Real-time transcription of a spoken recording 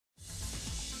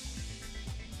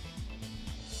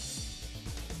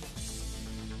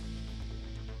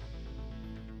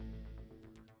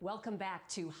Welcome back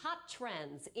to Hot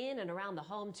Trends in and around the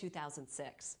home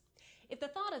 2006. If the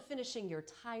thought of finishing your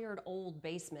tired old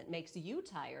basement makes you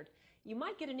tired, you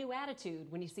might get a new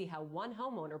attitude when you see how one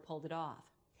homeowner pulled it off.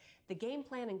 The game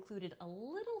plan included a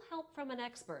little help from an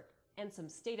expert and some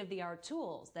state-of-the-art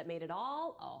tools that made it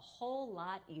all a whole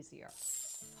lot easier.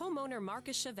 Homeowner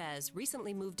Marcus Chavez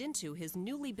recently moved into his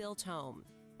newly built home.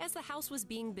 As the house was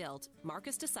being built,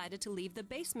 Marcus decided to leave the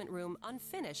basement room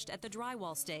unfinished at the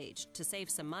drywall stage to save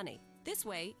some money. This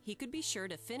way, he could be sure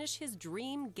to finish his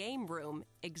dream game room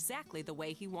exactly the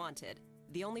way he wanted.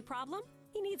 The only problem?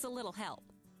 He needs a little help.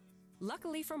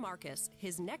 Luckily for Marcus,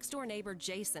 his next-door neighbor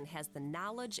Jason has the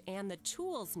knowledge and the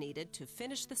tools needed to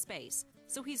finish the space,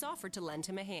 so he's offered to lend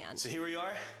him a hand. So here we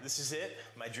are. This is it,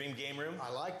 my dream game room.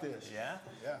 I like this. Yeah?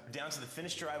 Yeah. We're down to the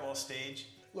finished drywall stage.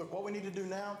 Look, what we need to do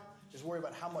now is worry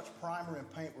about how much primer and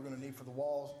paint we're going to need for the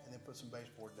walls and then put some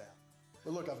baseboard down.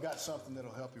 But look, I've got something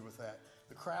that'll help you with that.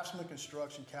 The Craftsman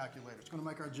Construction Calculator. It's going to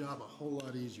make our job a whole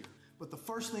lot easier. But the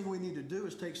first thing we need to do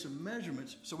is take some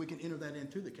measurements so we can enter that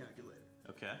into the calculator.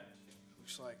 Okay.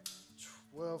 Looks like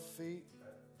 12 feet.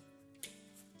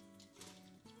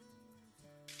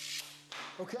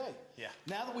 Okay. Yeah.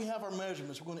 Now that we have our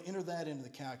measurements, we're going to enter that into the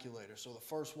calculator. So the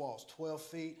first wall is 12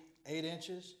 feet, 8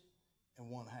 inches,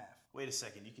 and 1/2. Wait a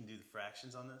second, you can do the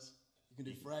fractions on this? You can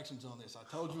do fractions on this. I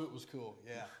told you it was cool.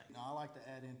 Yeah. Now I like to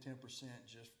add in 10%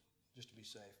 just to be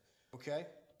safe. Okay.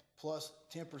 Plus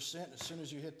 10%. As soon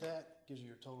as you hit that, gives you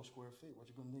your total square feet. What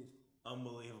you're going to need.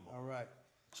 Unbelievable. All right.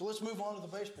 So let's move on to the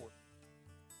baseboard.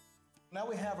 Now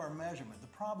we have our measurement. The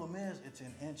problem is it's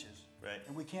in inches. Right.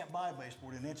 And we can't buy a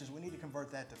baseboard in inches. We need to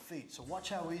convert that to feet. So watch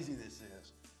how easy this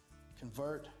is.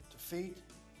 Convert to feet.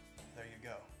 There you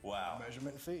go. Wow.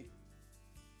 Measurement in feet.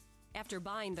 After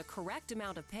buying the correct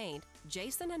amount of paint,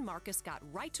 Jason and Marcus got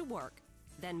right to work,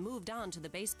 then moved on to the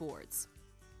baseboards.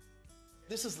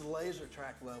 This is the laser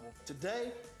track level.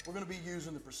 Today, we're going to be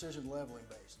using the precision leveling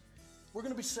base. We're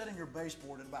going to be setting your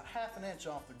baseboard at about 1/2 inch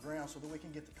off the ground so that we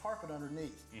can get the carpet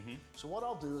underneath. So what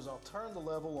I'll do is I'll turn the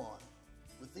level on.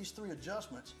 With these 3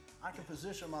 adjustments, I can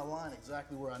position my line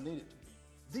exactly where I need it to be.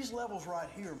 These levels right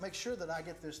here make sure that I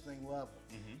get this thing level.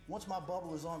 Once my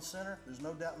bubble is on center, there's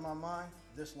no doubt in my mind,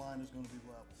 this line is going to be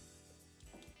level.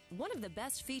 One of the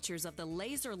best features of the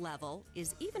laser level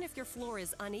is even if your floor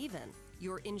is uneven,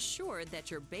 you're ensured that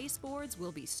your baseboards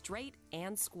will be straight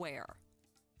and square.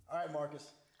 All right,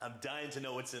 Marcus. I'm dying to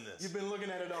know what's in this. You've been looking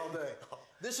at it all day.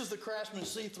 This is the Craftsman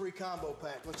C3 combo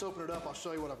pack. Let's open it up. I'll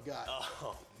show you what I've got.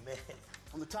 Oh, man.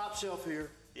 On the top shelf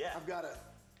here, Yeah. I've got a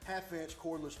 1/2 inch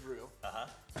cordless drill.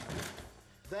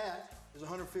 That is a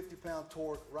 150-pound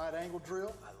torque right angle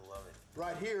drill. I love it.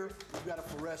 Right here, we've got a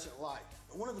fluorescent light.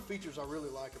 One of the features I really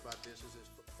like about this is this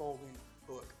folding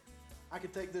hook. I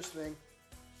can take this thing,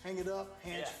 hang it up,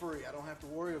 hands-free. I don't have to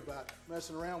worry about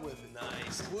messing around with it.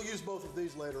 Nice. We'll use both of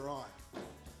these later on.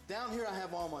 Down here, I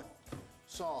have all my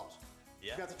saws.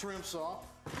 Yeah. I've got the trim saw.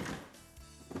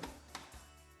 I've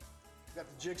got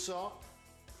the jigsaw.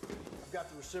 I've got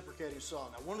the reciprocating saw.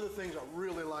 Now, one of the things I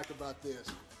really like about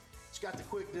this, it's got the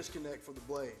quick disconnect for the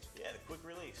blades. Yeah, the quick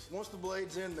release. Once the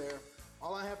blade's in there,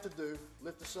 all I have to do,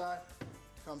 lift aside,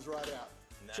 comes right out.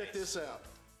 Nice. Check this out.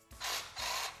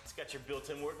 It's got your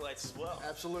built-in work lights as well.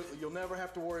 Absolutely. You'll never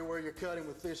have to worry where you're cutting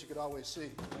with this. You could always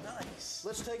see. Nice.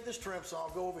 Let's take this trim saw,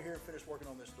 go over here and finish working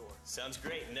on this door. Sounds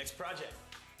great. Next project.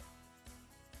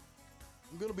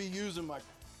 I'm going to be using my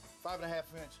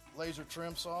 5.5 inch laser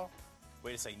trim saw.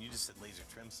 Wait a second, you just said laser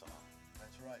trim saw.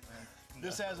 That's right, man.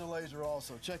 This has a laser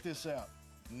also. Check this out.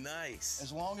 Nice.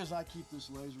 As long as I keep this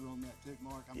laser on that tick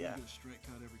mark, I'm going to get a straight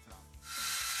cut every time.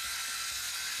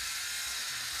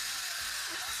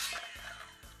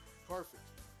 Perfect.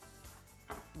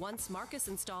 Once Marcus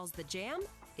installs the jam,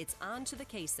 it's on to the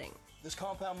casing. This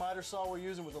compound miter saw we're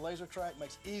using with the laser track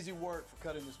makes easy work for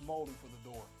cutting this molding for the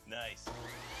door. Nice.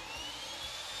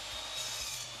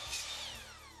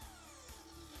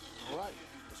 All right,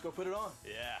 let's go put it on.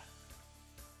 Yeah.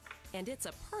 And it's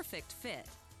a perfect fit.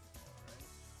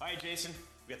 All right, Jason,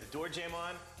 we got the door jamb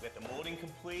on, we got the molding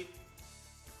complete.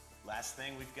 Last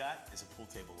thing we've got is a pool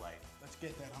table light. Let's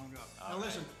get that hung up. All now right.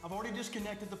 listen, I've already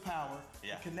disconnected the power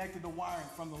and connected the wiring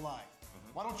from the light.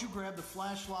 Why don't you grab the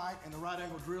flashlight and the right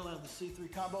angle drill out of the C3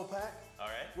 combo pack? All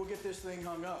right. We'll get this thing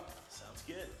hung up. Sounds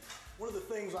good. One of the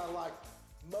things I like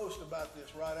most about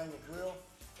this right angle drill,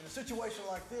 in a situation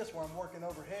like this where I'm working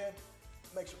overhead,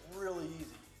 it makes it really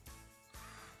easy.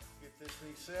 Get this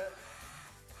thing set.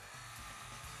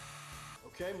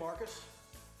 Okay, Marcus,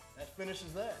 that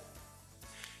finishes that.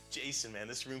 Jason, man,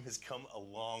 this room has come a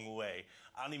long way.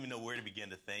 I don't even know where to begin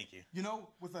to thank you. You know,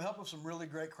 with the help of some really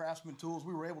great Craftsman tools,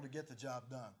 we were able to get the job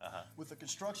done. With the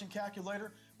construction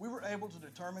calculator, we were able to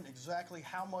determine exactly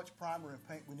how much primer and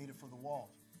paint we needed for the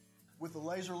walls. With the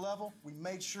laser level, we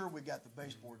made sure we got the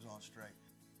baseboards on straight.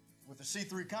 With the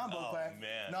C3 combo pack,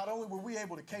 man. not only were we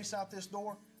able to case out this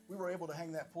door, we were able to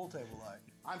hang that pool table light.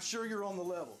 I'm sure you're on the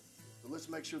level, but let's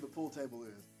make sure the pool table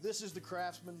is. This is the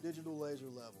Craftsman digital laser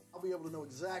level. I'll be able to know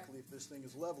exactly if this thing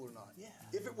is level or not. Yeah.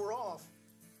 If it were off,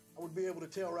 I would be able to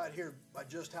tell right here by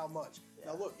just how much.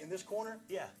 Now look, in this corner,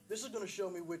 this is going to show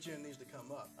me which end needs to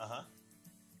come up.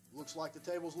 Looks like the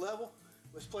table's level.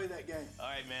 Let's play that game. All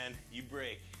right, man, you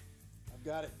break. I've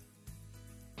got it.